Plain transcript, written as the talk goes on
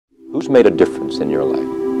Who's made a difference in your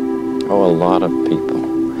life? Oh, a lot of people.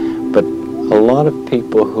 But a lot of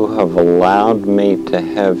people who have allowed me to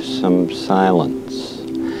have some silence.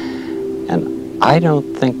 And I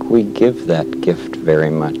don't think we give that gift very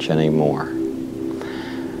much anymore.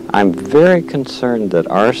 I'm very concerned that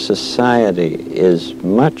our society is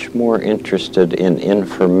much more interested in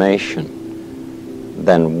information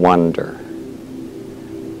than wonder,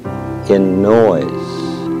 in noise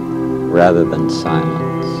rather than silence.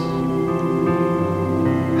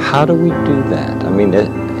 How do we do that? I mean,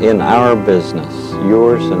 in our business,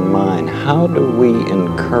 yours and mine, how do we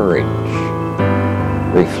encourage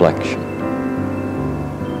reflection?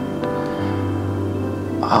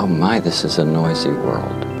 Oh my, this is a noisy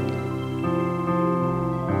world.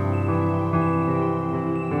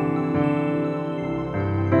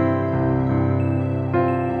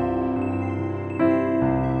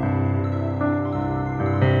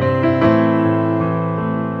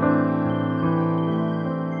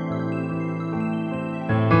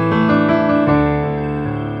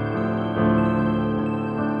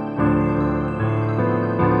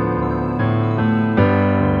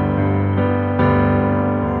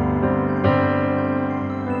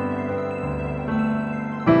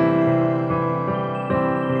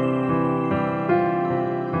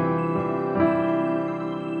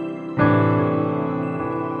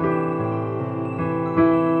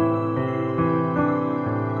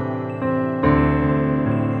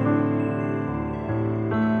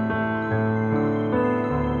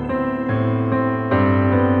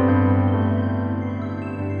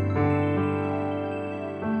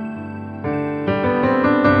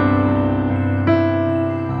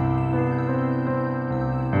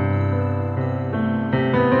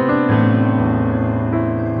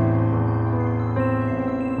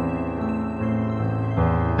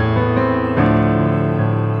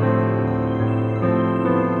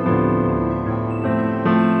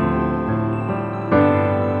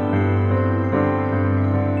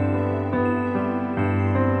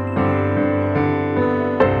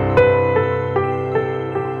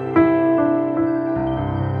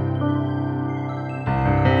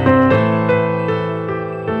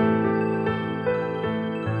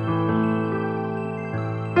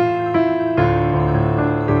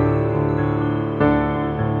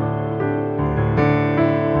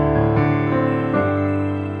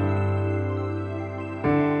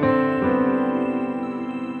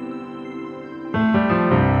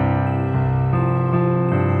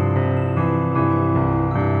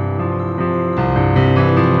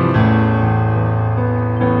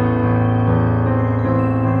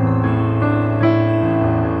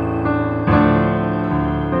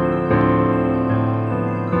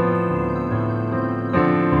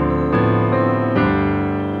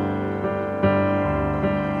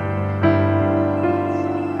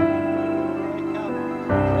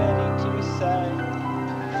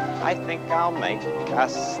 I think I'll make a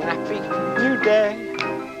snappy new day.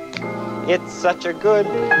 It's such a good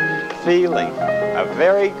feeling, a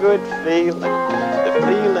very good feeling. The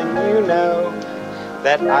feeling, you know,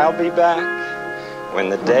 that I'll be back when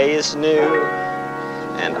the day is new.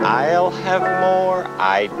 And I'll have more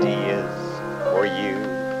ideas for you.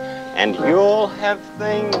 And you'll have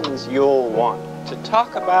things you'll want to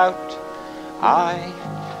talk about. I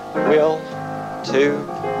will too.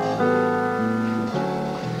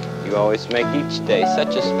 You always make each day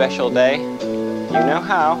such a special day. You know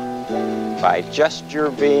how? By just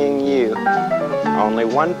your being you. Only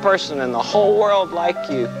one person in the whole world like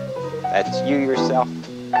you. That's you yourself.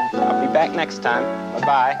 I'll be back next time.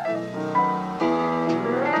 Bye-bye.